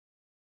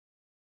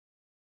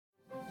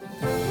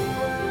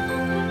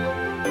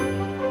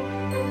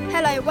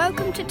So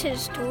welcome to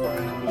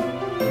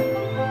TisTalk.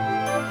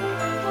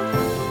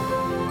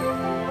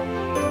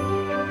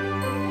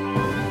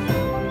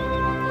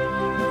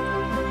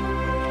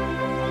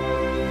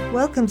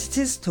 Welcome to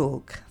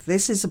TisTalk.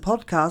 This is a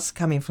podcast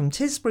coming from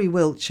Tisbury,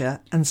 Wiltshire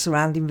and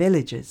surrounding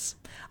villages.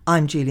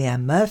 I'm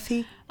Julianne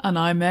Murphy. And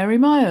I'm Mary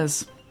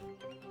Myers.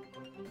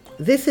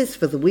 This is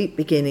for the week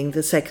beginning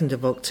the 2nd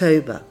of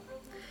October.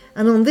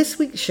 And on this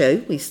week's show,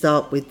 we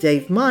start with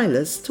Dave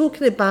Milas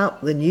talking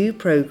about the new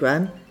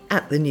programme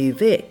at the New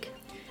Vic.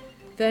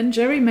 Then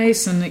Jerry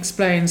Mason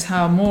explains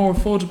how more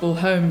affordable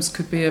homes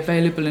could be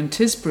available in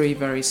Tisbury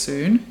very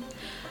soon,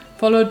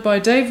 followed by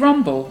Dave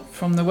Rumble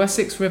from the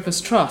Wessex Rivers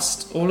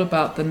Trust, all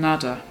about the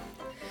Nadder.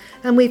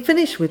 And we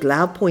finish with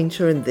Lal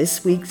Poynter and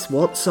this week's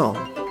What's On.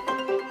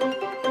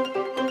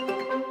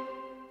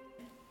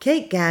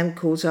 Kate Gamm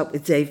caught up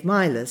with Dave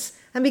Milas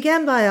and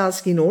began by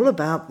asking all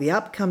about the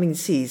upcoming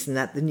season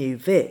at the New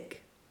Vic.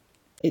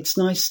 It's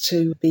nice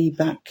to be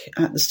back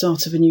at the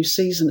start of a new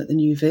season at the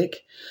New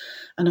Vic,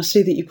 and I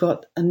see that you've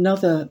got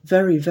another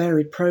very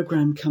varied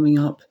programme coming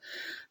up,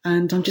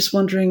 and I'm just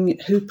wondering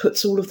who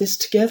puts all of this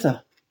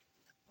together.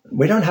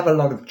 We don't have a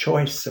lot of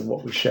choice of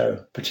what we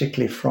show,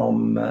 particularly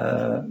from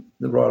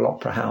the Royal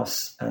Opera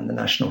House and the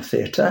National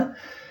Theatre.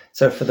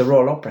 So for the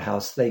Royal Opera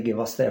House, they give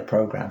us their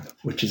programme,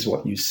 which is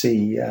what you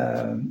see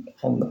on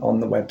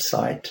the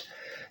website.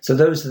 So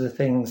those are the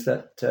things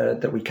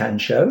that we can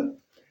show.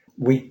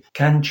 We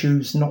can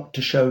choose not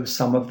to show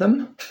some of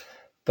them,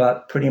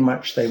 but pretty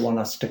much they want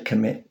us to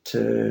commit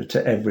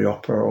to every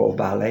opera or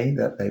ballet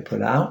that they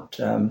put out.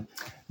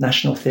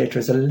 National Theatre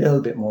is a little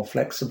bit more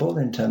flexible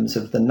in terms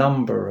of the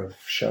number of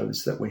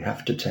shows that we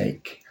have to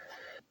take.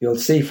 You'll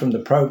see from the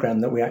programme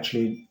that we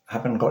actually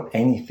haven't got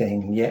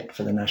anything yet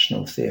for the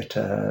National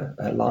Theatre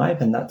live,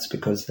 and that's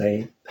because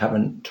they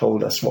haven't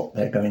told us what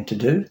they're going to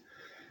do.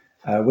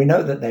 We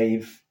know that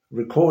they've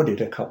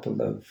recorded a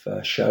couple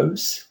of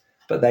shows,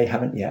 but they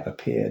haven't yet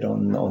appeared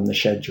on the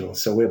schedule,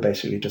 so we're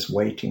basically just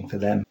waiting for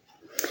them.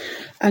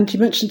 And you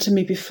mentioned to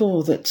me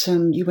before that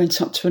you went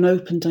up to an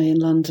open day in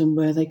London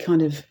where they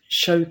kind of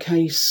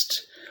showcased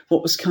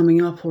what was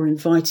coming up or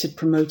invited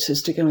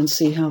promoters to go and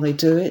see how they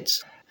do it.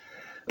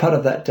 Part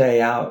of that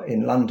day out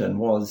in London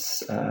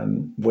was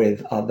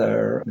with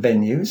other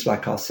venues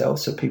like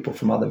ourselves, so people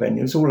from other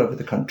venues all over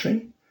the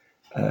country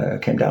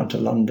came down to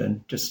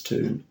London just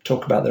to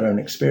talk about their own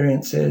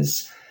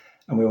experiences.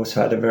 And we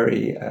also had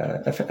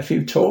a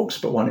few talks,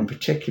 but one in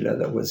particular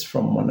that was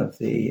from one of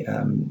the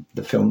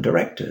film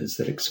directors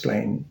that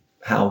explained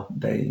how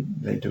they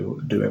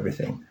do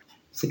everything.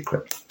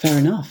 Secret. Fair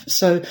enough.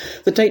 So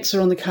the dates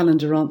are on the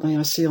calendar, aren't they?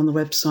 I see on the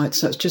website.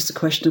 So it's just a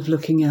question of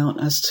looking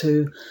out as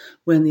to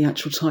when the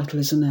actual title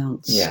is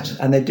announced. Yeah,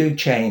 and they do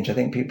change. I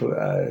think people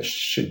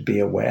should be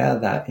aware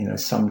that,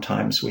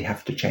 sometimes we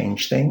have to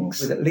change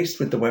things. At least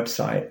with the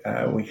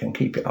website, we can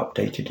keep it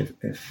updated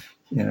if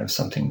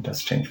something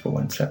does change for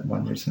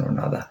one reason or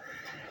another.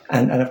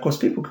 And of course,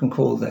 people can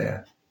call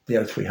the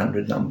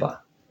 0300 number.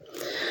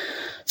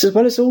 So as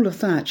well as all of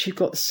that, you've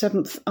got the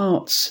Seventh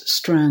Arts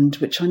strand,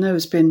 which I know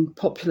has been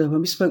popular.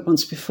 When we spoke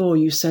once before,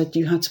 you said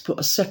you had to put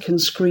a second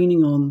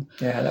screening on.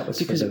 Yeah, that was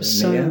because it was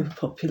so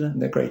popular.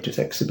 The Greatest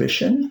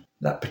Exhibition.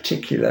 That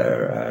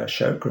particular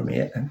show,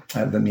 Vermeer,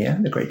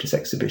 The Greatest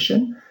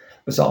Exhibition,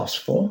 was asked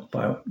for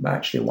by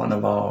actually one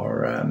of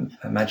our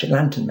Magic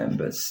Lantern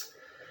members.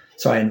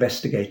 So I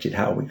investigated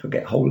how we could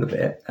get hold of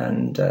it.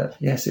 And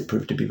yes, it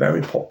proved to be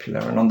very popular.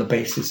 And on the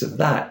basis of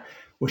that,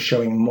 we're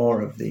showing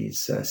more of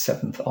these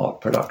Seventh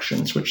Art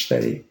productions, which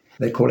they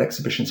call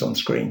exhibitions on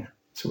screen.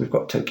 So we've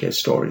got Tokyo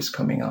Stories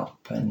coming up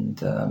and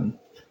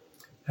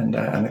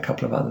a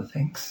couple of other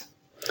things.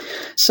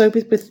 So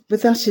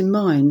with that in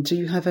mind, do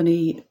you have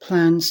any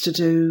plans to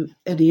do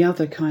any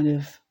other kind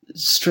of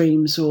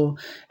streams or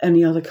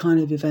any other kind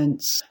of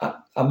events?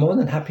 I'm more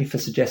than happy for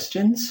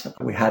suggestions.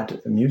 We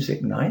had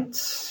music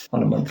nights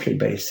on a monthly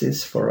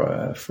basis for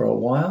a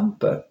while,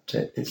 but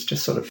it's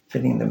just sort of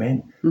fitting them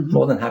in. Mm-hmm.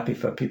 More than happy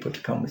for people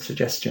to come with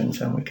suggestions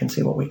and we can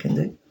see what we can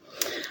do.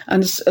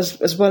 And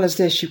as well as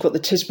this, you've got the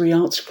Tisbury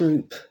Arts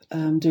Group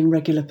doing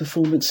regular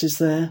performances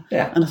there.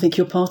 Yeah. And I think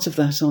you're part of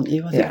that, aren't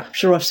you? I'm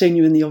sure I've seen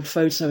you in the odd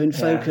photo in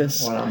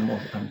Focus. Well,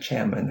 I'm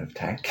chairman of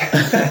TAG,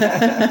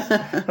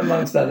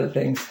 amongst other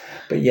things.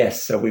 But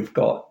yes, so we've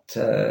got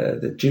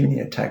the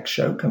Junior TAG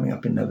show coming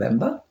up in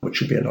November, which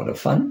will be a lot of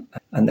fun.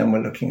 And then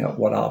we're looking at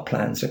what our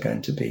plans are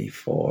going to be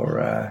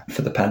for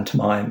the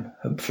pantomime,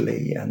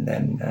 hopefully, and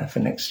then for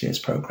next year's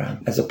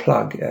programme. As a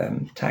plug,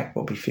 TAG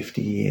will be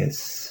 50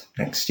 years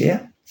next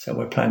year. So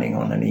we're planning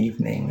on an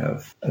evening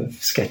of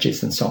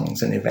sketches and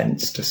songs and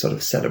events to sort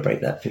of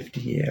celebrate that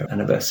 50-year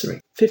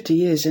anniversary. 50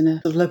 years in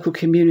a local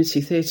community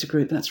theatre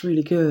group, that's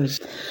really good.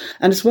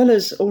 And as well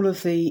as all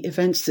of the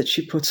events that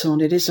you put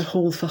on, it is a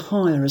hall for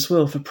hire as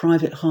well, for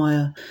private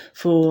hire,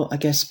 for, I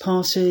guess,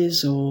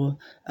 parties or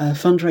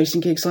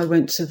fundraising gigs. I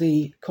went to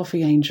the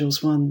Coffee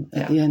Angels one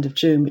at the end of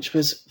June, which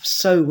was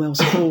so well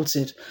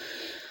supported.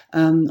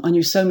 I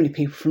knew so many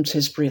people from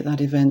Tisbury at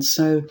that event,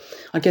 so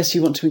I guess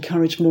you want to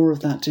encourage more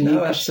of that, do you?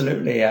 No,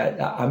 absolutely.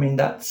 I mean,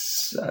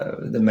 that's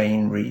the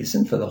main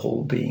reason for the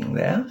hall being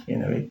there.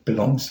 It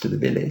belongs to the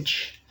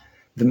village.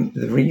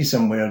 The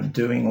reason we're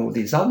doing all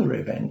these other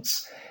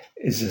events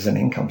is as an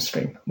income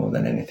stream more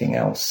than anything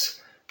else,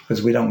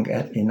 because we don't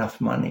get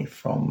enough money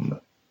from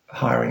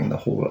hiring the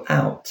hall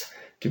out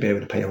to be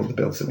able to pay all the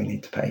bills that we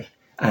need to pay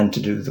and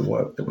to do the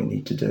work that we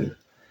need to do.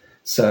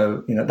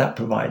 So, that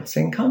provides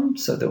income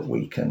so that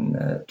we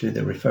can do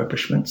the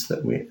refurbishments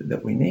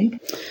that we need.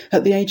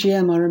 At the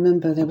AGM, I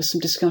remember there was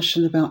some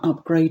discussion about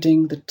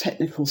upgrading the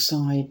technical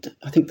side,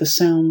 I think the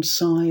sound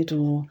side,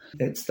 or...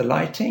 It's the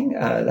lighting,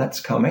 that's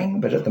coming,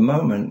 but at the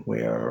moment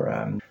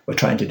we're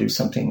trying to do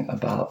something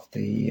about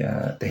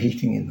the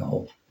heating in the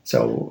hall.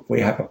 So we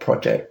have a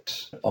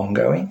project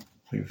ongoing.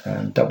 We've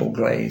double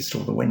glazed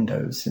all the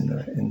windows in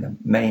the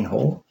main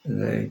hall.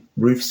 The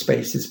roof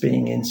space is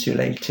being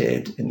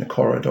insulated in the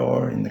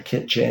corridor, in the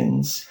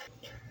kitchens.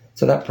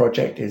 So that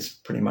project is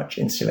pretty much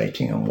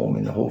insulating and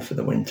warming the hall for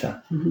the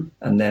winter. Mm-hmm.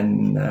 And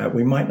then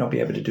we might not be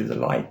able to do the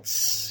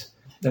lights.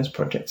 Those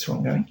projects are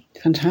ongoing.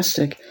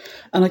 Fantastic.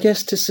 And I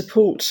guess to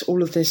support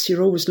all of this,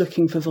 you're always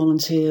looking for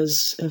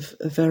volunteers of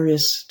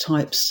various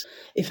types.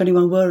 If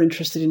anyone were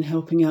interested in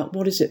helping out,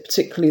 what is it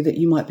particularly that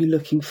you might be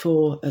looking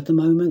for at the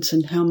moment,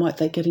 and how might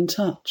they get in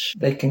touch?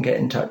 They can get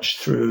in touch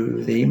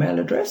through the email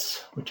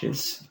address, which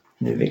is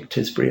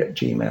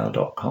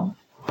victisbury@gmail.com.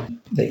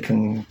 They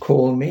can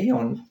call me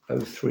on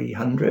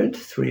 0300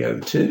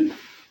 302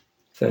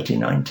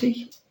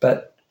 3090.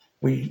 But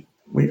we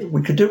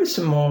could do with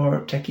some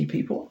more techie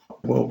people.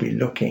 We'll be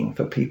looking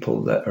for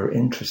people that are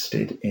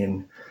interested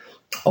in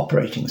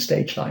operating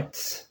stage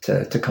lights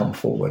to come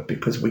forward,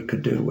 because we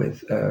could do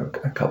with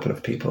a couple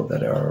of people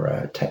that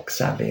are tech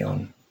savvy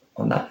on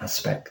that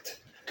aspect.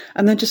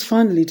 And then just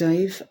finally,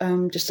 Dave,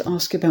 just to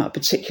ask about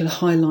particular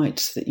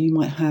highlights that you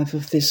might have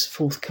of this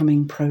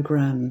forthcoming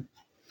programme.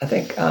 I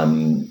think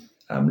I'm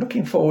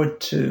looking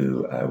forward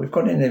to, we've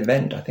got an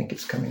event, I think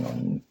it's coming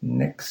on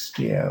next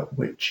year,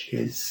 which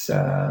is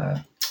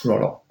a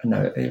Royal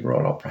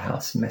Opera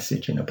House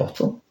Message in a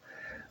Bottle,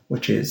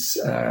 which is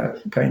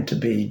going to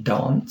be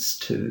dance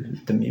to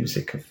the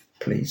music of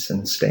Police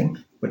and Sting,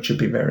 which should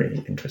be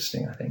very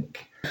interesting, I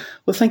think.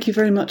 Well, thank you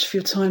very much for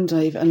your time,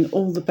 Dave, and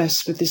all the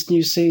best with this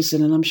new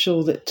season. And I'm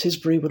sure that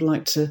Tisbury would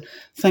like to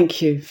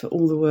thank you for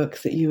all the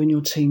work that you and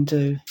your team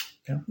do.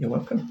 Yeah, you're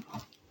welcome.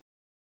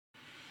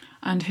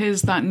 And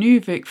here's that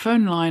new Vic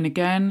phone line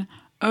again,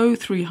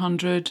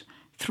 0300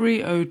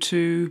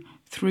 302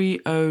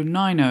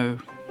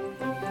 3090.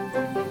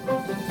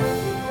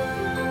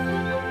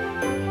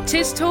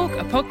 TisTalk,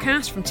 a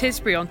podcast from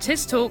Tisbury on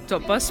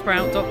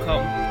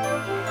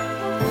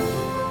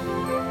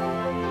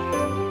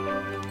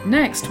tistalk.buzzsprout.com.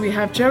 Next, we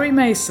have Jerry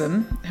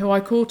Mason, who I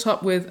caught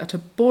up with at a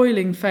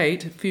boiling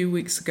fete a few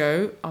weeks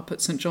ago up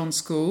at St John's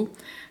School,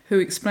 who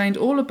explained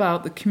all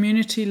about the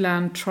Community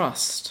Land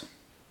Trust.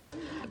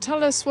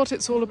 Tell us what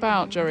it's all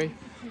about, Jerry.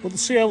 Well, the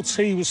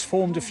CLT was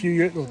formed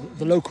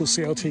the local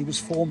CLT was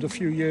formed a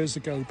few years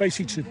ago,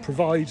 basically to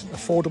provide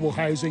affordable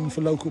housing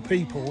for local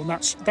people, and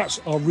that's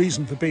our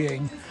reason for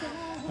being.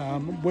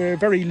 We're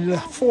very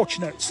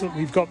fortunate that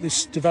we've got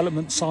this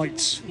development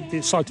site,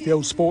 the site of the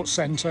old sports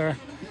centre,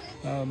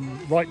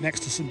 right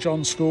next to St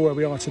John's School where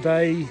we are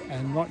today,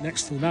 and right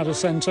next to the Nadder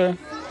Centre.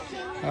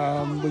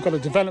 We've got a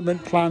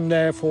development plan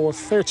there for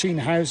 13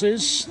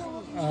 houses.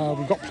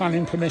 We've got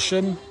planning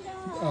permission.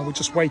 We're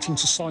just waiting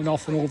to sign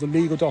off on all the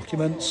legal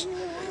documents,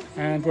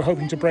 and we're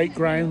hoping to break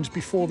ground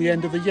before the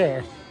end of the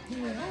year.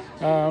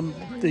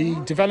 The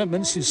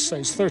developments is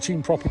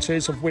 13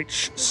 properties, of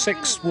which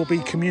 6 will be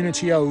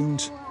community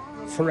owned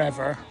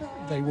forever.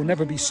 They will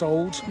never be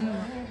sold.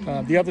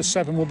 The other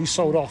 7 will be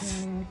sold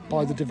off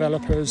by the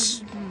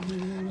developers.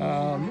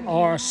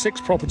 Our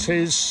 6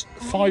 properties,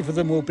 5 of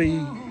them will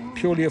be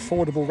purely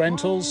affordable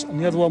rentals, and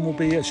the other one will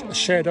be a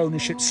shared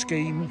ownership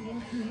scheme.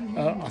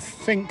 I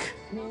think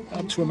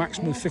up to a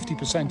maximum of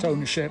 50%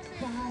 ownership,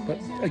 but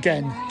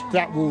again,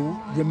 that will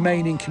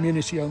remain in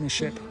community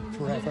ownership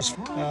forever.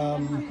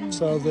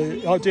 So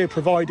the idea of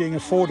providing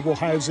affordable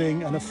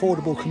housing and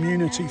affordable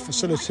community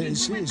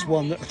facilities is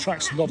one that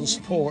attracts a lot of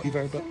support.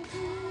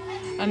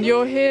 And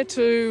you're here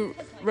to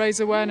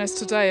raise awareness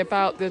today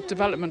about the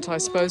development, I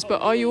suppose,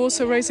 but are you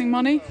also raising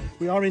money?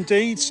 We are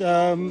indeed.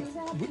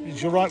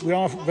 You're right, we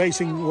are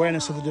raising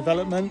awareness of the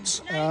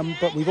development,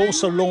 but we've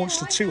also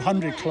launched a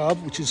 200 Club,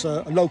 which is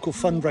a local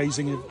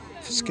fundraising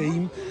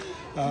scheme.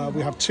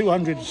 We have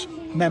 200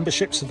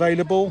 memberships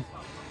available,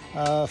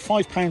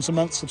 £5 a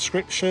month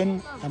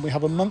subscription, and we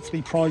have a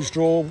monthly prize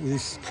draw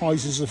with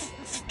prizes of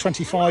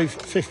 £25,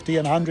 £50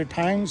 and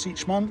 £100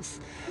 each month.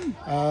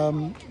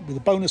 With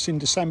a bonus in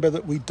December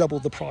that we double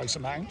the prize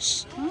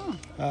amounts.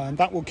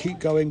 That will keep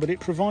going, but it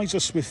provides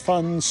us with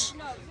funds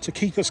to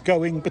keep us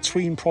going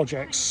between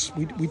projects.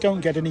 We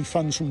don't get any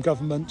funds from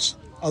government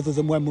other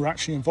than when we're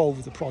actually involved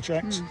with the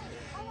project.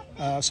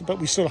 But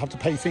we still have to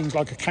pay things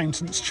like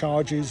accountants'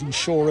 charges,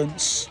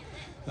 insurance,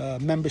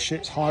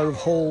 memberships, hire of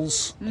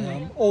halls,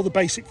 all the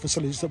basic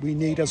facilities that we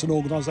need as an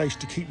organisation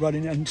to keep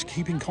running and to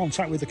keep in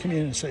contact with the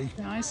community.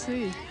 I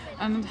see.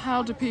 And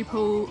how do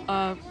people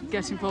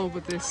get involved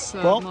with this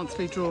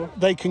monthly draw?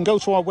 They can go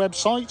to our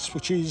website,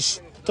 which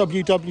is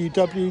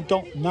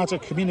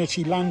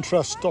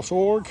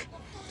www.naddercommunitylandtrust.org,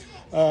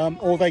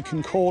 or they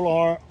can call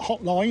our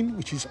hotline,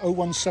 which is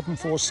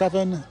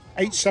 01747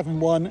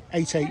 871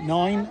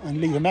 889, and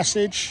leave a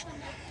message,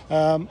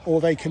 or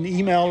they can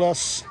email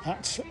us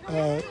at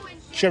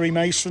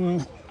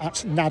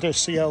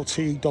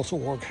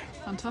jerrymason@nadderclt.org.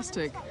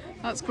 Fantastic.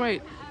 That's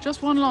great.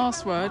 Just one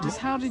last word is,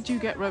 how did you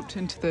get roped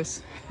into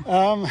this?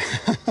 I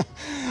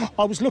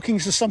was looking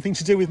for something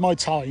to do with my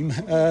time,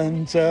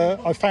 and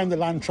I found the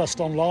Land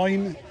Trust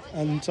online,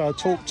 and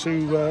talked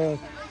to a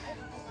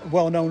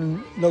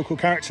well-known local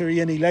character,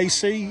 Ian E.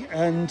 Lacey,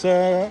 and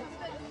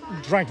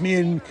dragged me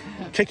in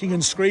kicking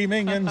and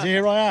screaming, and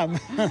here I am.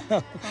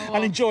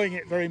 And enjoying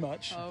it very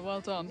much. Oh, well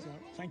done. So,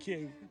 thank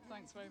you.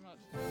 Thanks very much.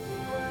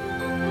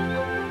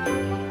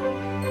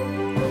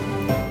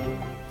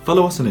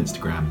 Follow us on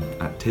Instagram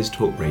at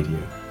TisTalk Radio.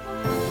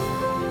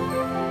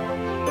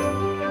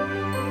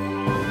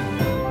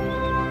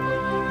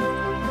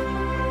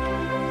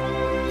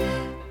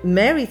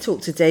 Mary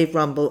talked to Dave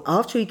Rumble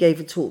after he gave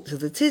a talk to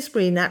the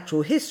Tisbury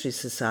Natural History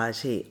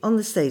Society on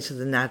the state of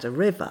the Nadder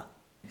River.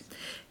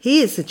 He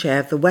is the chair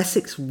of the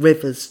Wessex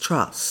Rivers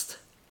Trust.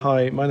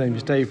 Hi, my name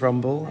is Dave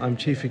Rumble. I'm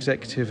Chief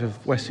Executive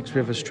of Wessex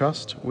Rivers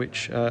Trust,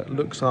 which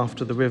looks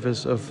after the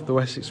rivers of the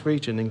Wessex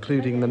region,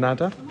 including the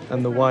Nadder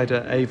and the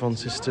wider Avon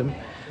system.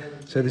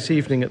 So this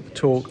evening at the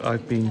talk,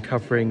 I've been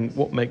covering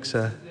what makes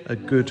a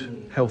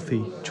good,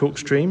 healthy chalk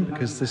stream,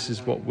 because this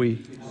is what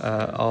we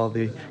are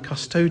the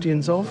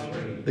custodians of,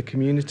 the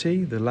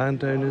community, the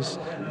landowners,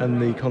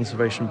 and the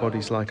conservation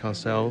bodies like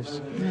ourselves.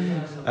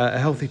 A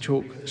healthy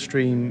chalk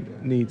stream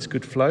needs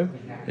good flow,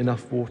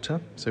 enough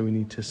water, so we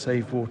need to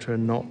save water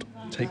and not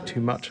take too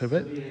much of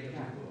it. It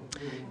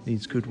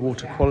needs good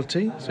water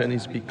quality, so it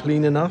needs to be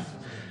clean enough,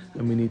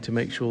 and we need to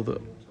make sure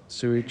that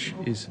sewage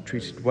is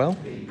treated well,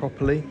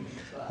 properly.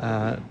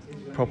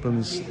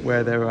 Problems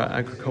where there are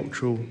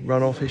agricultural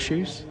runoff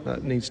issues,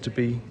 that needs to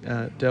be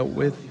dealt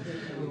with,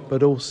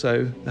 but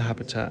also the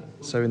habitat.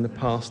 So in the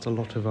past, a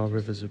lot of our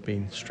rivers have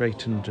been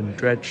straightened and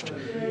dredged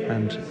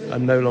and are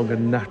no longer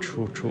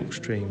natural chalk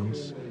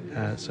streams.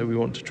 So we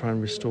want to try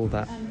and restore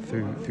that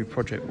through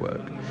project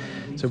work.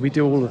 So we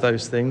do all of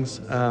those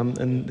things,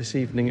 and this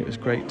evening it was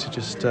great to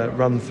just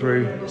run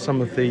through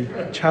some of the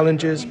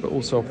challenges but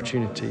also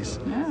opportunities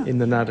in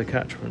the Nadder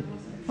catchment.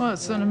 Well,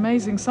 it's an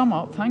amazing sum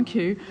up, thank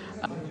you.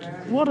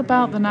 What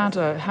about the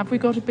Nadder? Have we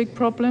got a big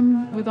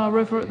problem with our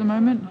river at the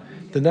moment?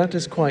 The Nadder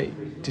is quite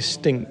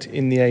distinct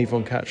in the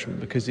Avon catchment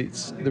because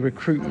it's the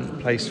recruitment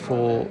place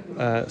for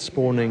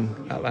spawning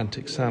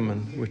Atlantic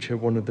salmon, which are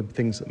one of the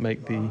things that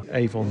make the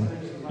Avon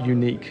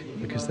unique,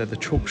 because they're the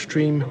chalk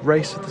stream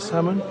race of the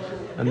salmon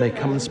and they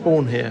come and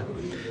spawn here.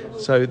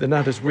 So the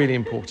Nadder is really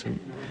important,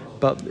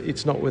 but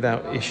it's not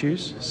without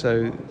issues.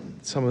 So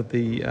some of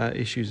the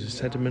issues of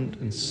sediment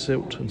and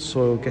silt and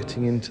soil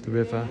getting into the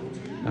river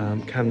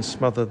can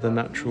smother the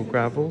natural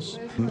gravels,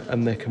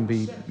 and there can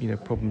be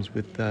problems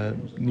with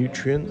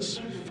nutrients,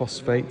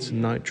 phosphates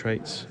and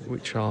nitrates,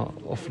 which are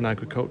often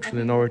agricultural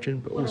in origin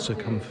but also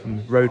come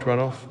from road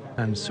runoff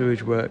and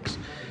sewage works,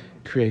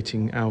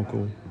 creating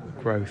algal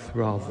growth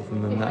rather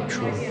than the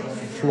natural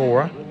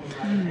flora.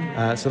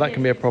 So that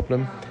can be a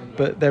problem,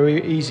 but there are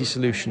easy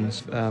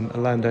solutions. A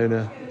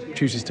landowner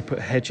chooses to put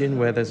a hedge in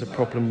where there's a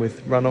problem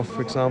with runoff,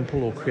 for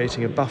example, or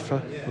creating a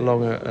buffer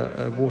along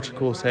a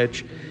watercourse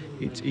edge.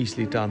 It's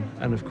easily done,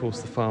 and of course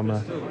the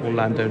farmer or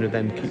landowner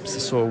then keeps the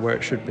soil where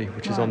it should be,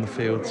 which is on the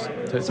fields.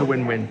 So it's a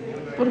win-win.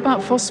 What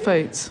about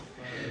phosphates?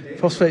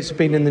 Phosphates have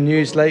been in the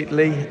news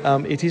lately.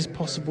 It is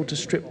possible to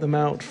strip them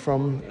out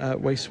from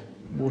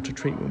wastewater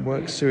treatment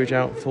works, sewage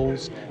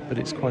outfalls, but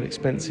it's quite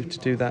expensive to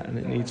do that and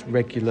it needs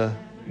regular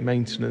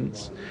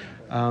maintenance.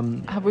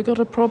 Have we got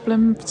a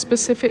problem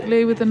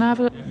specifically with the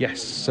Nadder?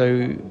 Yes,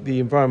 so the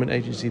Environment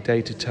Agency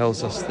data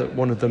tells us that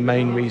one of the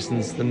main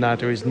reasons the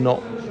Nadder is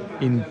not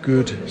in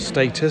good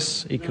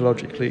status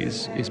ecologically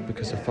is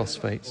because of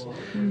phosphates.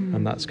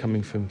 And that's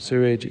coming from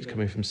sewage, it's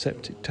coming from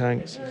septic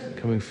tanks,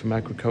 coming from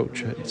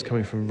agriculture, it's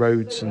coming from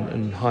roads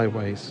and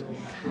highways.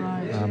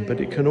 Right. But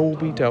it can all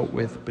be dealt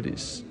with, but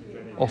it's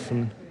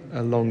often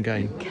a long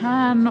game. It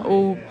can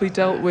all be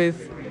dealt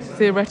with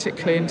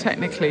theoretically and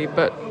technically,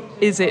 but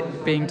is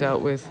it being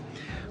dealt with?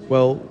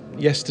 Well,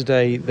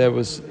 yesterday there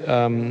was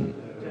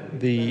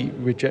the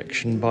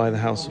rejection by the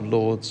House of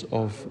Lords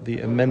of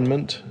the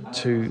amendment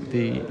to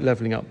the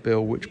Levelling Up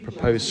Bill, which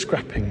proposed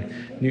scrapping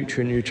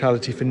nutrient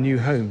neutrality for new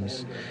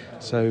homes.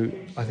 So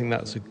I think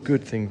that's a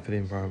good thing for the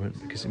environment,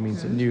 because it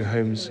means that new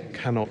homes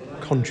cannot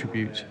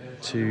contribute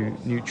to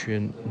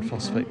nutrient and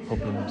phosphate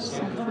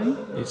problems.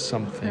 It's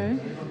something.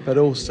 Okay. But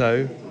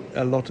also,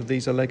 a lot of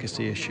these are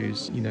legacy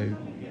issues.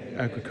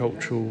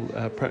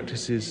 Agricultural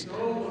practices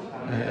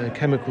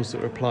chemicals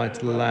that are applied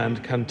to the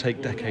land can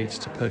take decades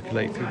to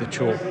percolate through the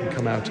chalk and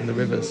come out in the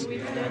rivers.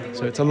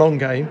 So it's a long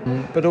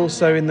game. But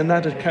also in the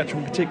Nadder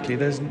catchment particularly,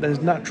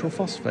 there's natural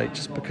phosphate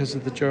just because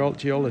of the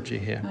geology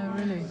here. Oh,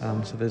 really?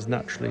 So there's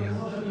naturally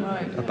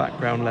a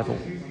background level.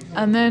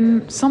 And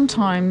then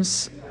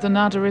sometimes the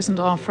Nadder isn't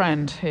our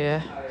friend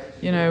here.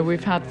 You know,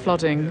 we've had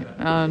flooding,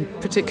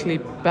 particularly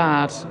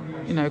bad,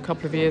 a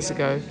couple of years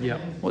ago. Yeah.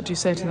 What do you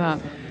say to that?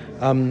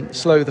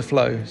 Slow the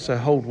flow, so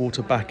hold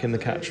water back in the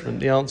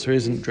catchment. The answer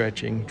isn't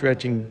dredging.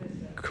 Dredging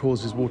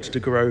causes water to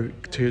grow,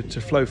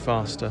 to flow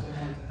faster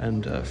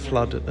and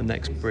flood at the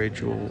next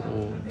bridge or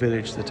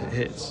village that it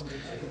hits.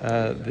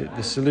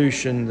 The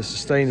solution, the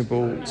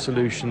sustainable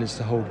solution, is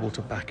to hold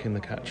water back in the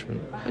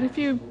catchment. But if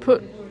you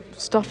put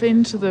stuff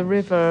into the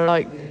river,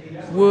 like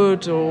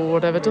wood or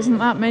whatever, doesn't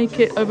that make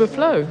it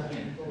overflow?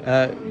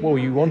 Well,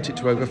 you want it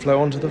to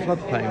overflow onto the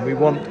floodplain. We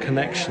want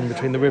connection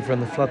between the river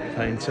and the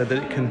floodplain so that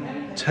it can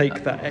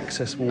take that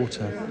excess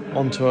water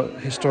onto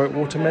historic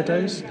water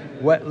meadows,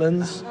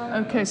 wetlands.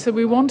 Okay, so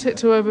we want it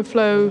to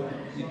overflow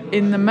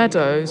in the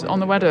meadows, on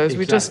the meadows. Exactly.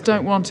 We just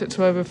don't want it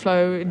to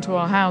overflow into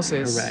our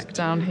houses. Correct.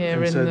 Down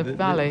here in the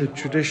valley. The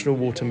traditional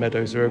water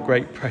meadows are a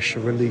great pressure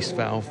release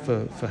valve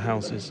for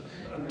houses.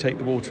 Take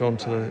the water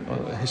onto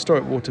the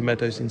historic water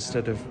meadows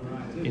instead of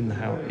in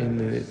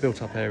the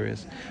built-up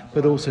areas,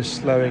 but also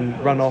slowing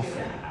runoff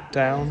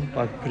down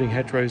by putting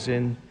hedgerows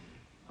in,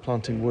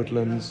 planting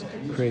woodlands,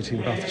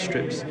 creating buffer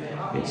strips.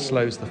 It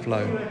slows the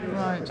flow.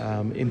 Right.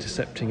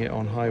 Intercepting it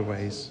on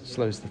highways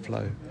slows the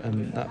flow,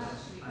 and that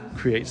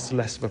creates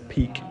less of a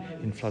peak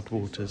in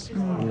floodwaters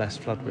and less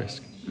flood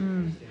risk.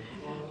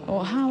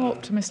 Well, how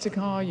optimistic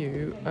are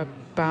you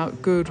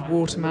about good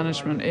water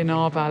management in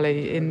our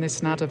valley, in this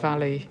Nadder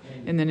Valley,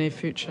 in the near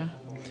future?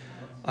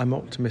 I'm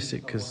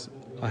optimistic because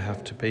I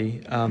have to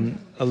be.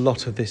 A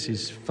lot of this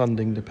is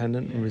funding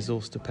dependent and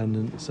resource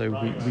dependent, so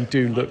we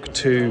do look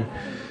to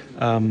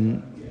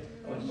the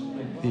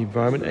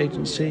Environment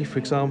Agency, for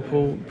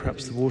example,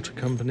 perhaps the water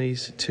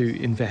companies,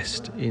 to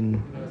invest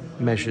in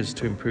measures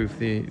to improve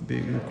the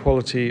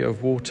quality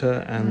of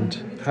water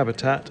and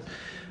habitat.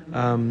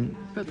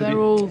 But they're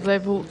all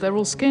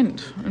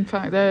skint. In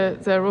fact,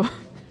 they're all.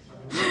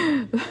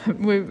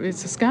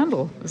 It's a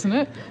scandal, isn't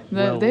it?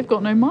 They've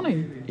got no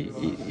money.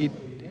 It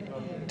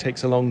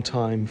takes a long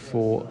time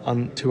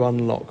to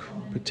unlock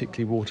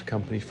particularly water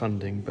company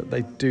funding, but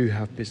they do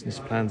have business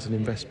plans and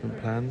investment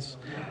plans.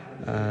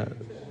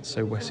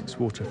 So Wessex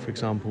Water, for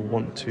example,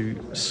 want to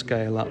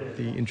scale up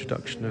the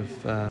introduction of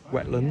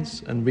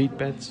wetlands and reed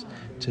beds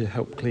to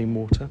help clean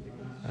water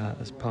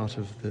as part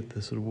of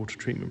the sort of water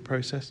treatment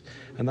process,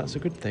 and that's a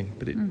good thing,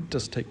 but it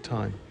does take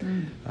time.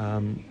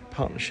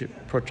 Partnership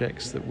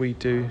projects that we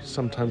do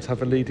sometimes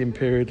have a lead-in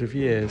period of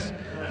years,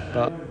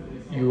 but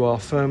you are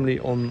firmly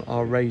on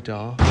our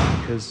radar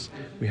because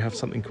we have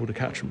something called a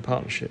catchment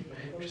partnership,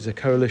 which is a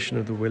coalition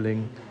of the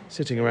willing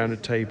sitting around a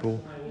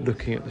table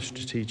looking at the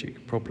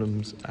strategic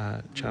problems,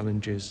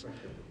 challenges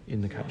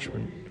in the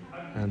catchment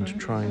and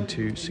trying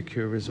to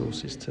secure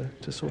resources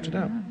to sort it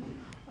out.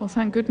 Well,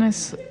 thank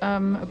goodness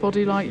a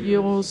body like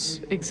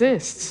yours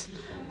exists.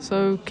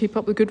 So keep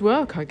up the good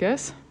work, I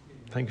guess.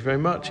 Thank you very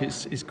much.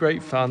 It's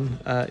great fun.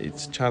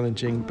 It's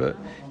challenging, but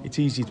it's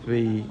easy to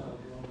be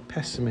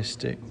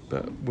pessimistic,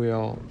 but we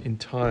are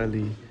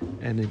entirely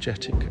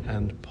energetic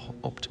and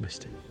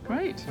optimistic.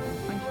 Great.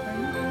 Thank you very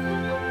much.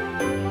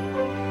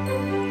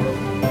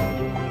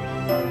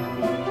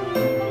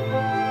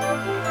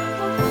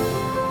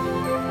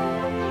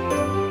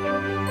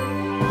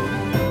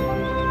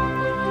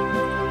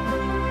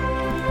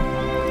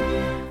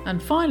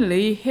 And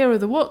finally, here are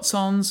the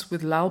What's-Ons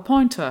with Lal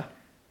Poynter.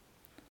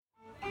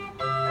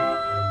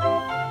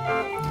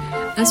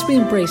 As we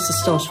embrace the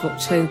start of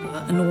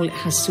October and all it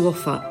has to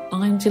offer,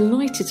 I'm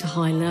delighted to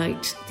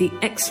highlight the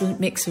excellent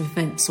mix of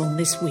events on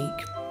this week.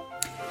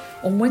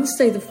 On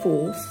Wednesday the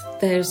 4th,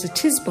 there's a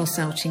TisBus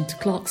outing to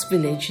Clark's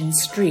Village in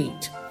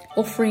Street,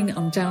 offering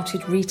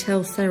undoubted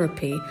retail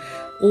therapy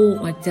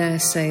or, I dare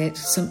say it,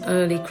 some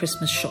early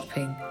Christmas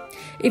shopping.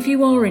 If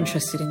you are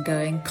interested in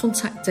going,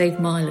 contact Dave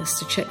Milas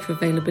to check for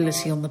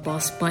availability on the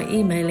bus by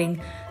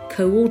emailing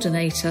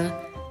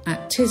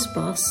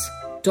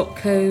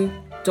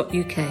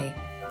coordinator@tisbus.co.uk.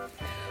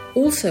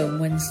 Also on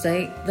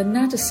Wednesday, the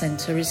Nadder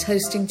Centre is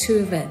hosting two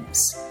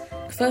events.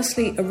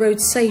 Firstly, a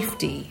road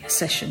safety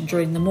session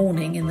during the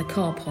morning in the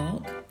car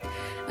park,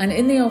 and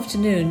in the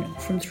afternoon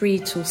from 3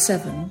 till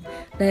 7,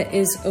 there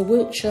is a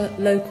Wiltshire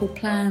local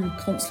plan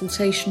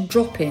consultation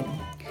drop-in.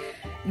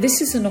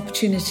 This is an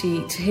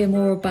opportunity to hear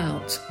more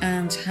about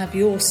and have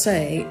your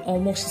say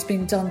on what is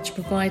being done to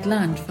provide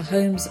land for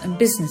homes and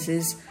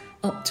businesses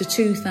up to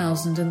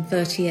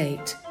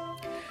 2038.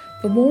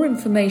 For more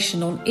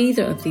information on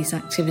either of these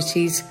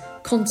activities,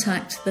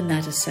 contact the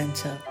Nadder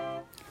Centre.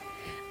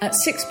 At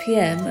 6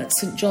 p.m. at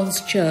St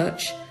John's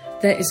Church,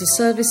 there is a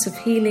service of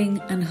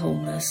healing and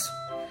wholeness.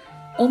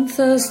 On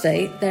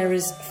Thursday, there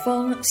is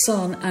fun,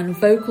 sun and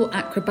vocal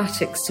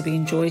acrobatics to be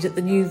enjoyed at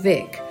the new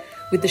Vic,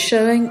 with the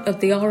showing of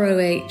the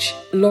ROH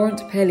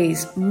Laurent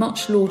Pelly's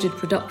much-lauded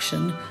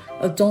production,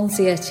 of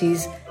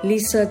Donzietti's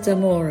Lisa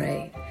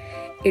d'Amore.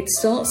 It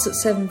starts at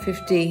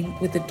 7:15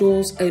 with the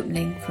doors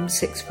opening from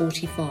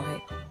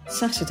 6:45.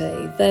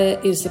 Saturday, there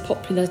is the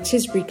popular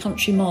Tisbury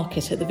Country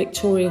Market at the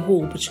Victoria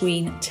Hall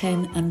between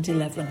 10 and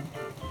 11.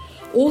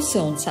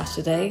 Also on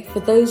Saturday, for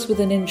those with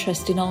an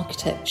interest in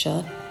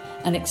architecture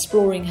and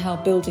exploring how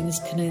buildings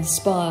can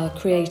inspire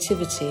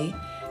creativity,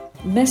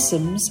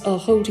 Messams are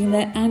holding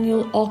their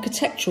annual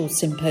architectural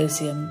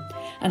symposium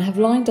and have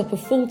lined up a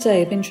full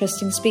day of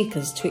interesting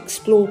speakers to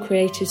explore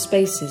creative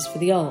spaces for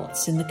the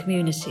arts in the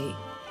community.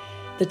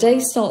 The day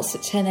starts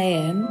at 10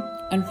 a.m.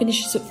 and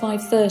finishes at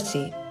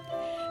 5:30.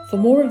 For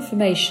more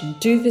information,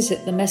 do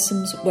visit the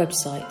Messams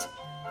website,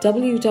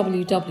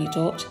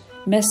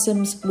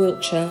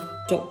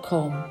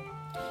 www.messamswiltshire.com.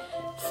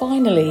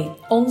 Finally,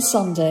 on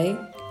Sunday,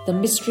 The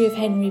Mystery of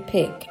Henry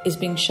Pick is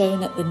being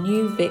shown at the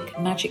New Vic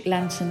Magic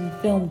Lantern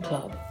Film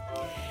Club.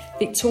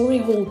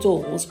 Victoria Hall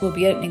doors will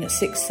be opening at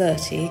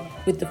 6:30,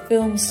 with the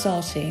film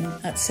starting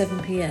at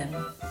 7 p.m.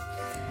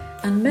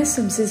 And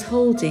Messams is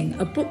holding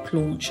a book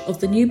launch of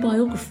the new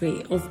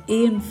biography of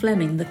Ian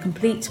Fleming, The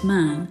Complete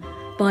Man,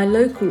 by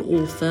local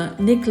author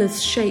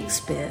Nicholas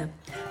Shakespeare.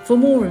 For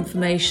more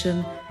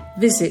information,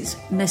 visit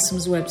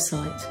Messams'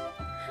 website.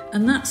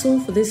 And that's all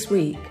for this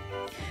week.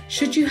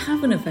 Should you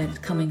have an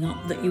event coming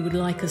up that you would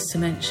like us to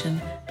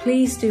mention,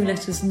 please do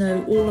let us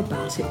know all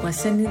about it by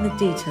sending the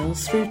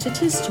details through to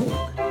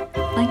TisTalk.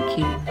 Thank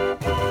you.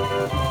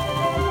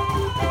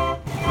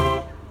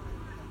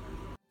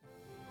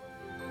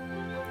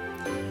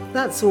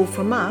 That's all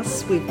from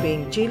us. We've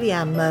been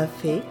Julianne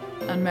Murphy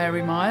and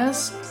Mary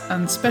Myers,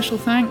 and special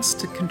thanks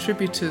to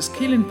contributors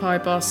Keelin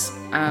Pybus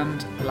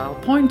and Lal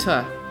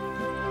Poynter.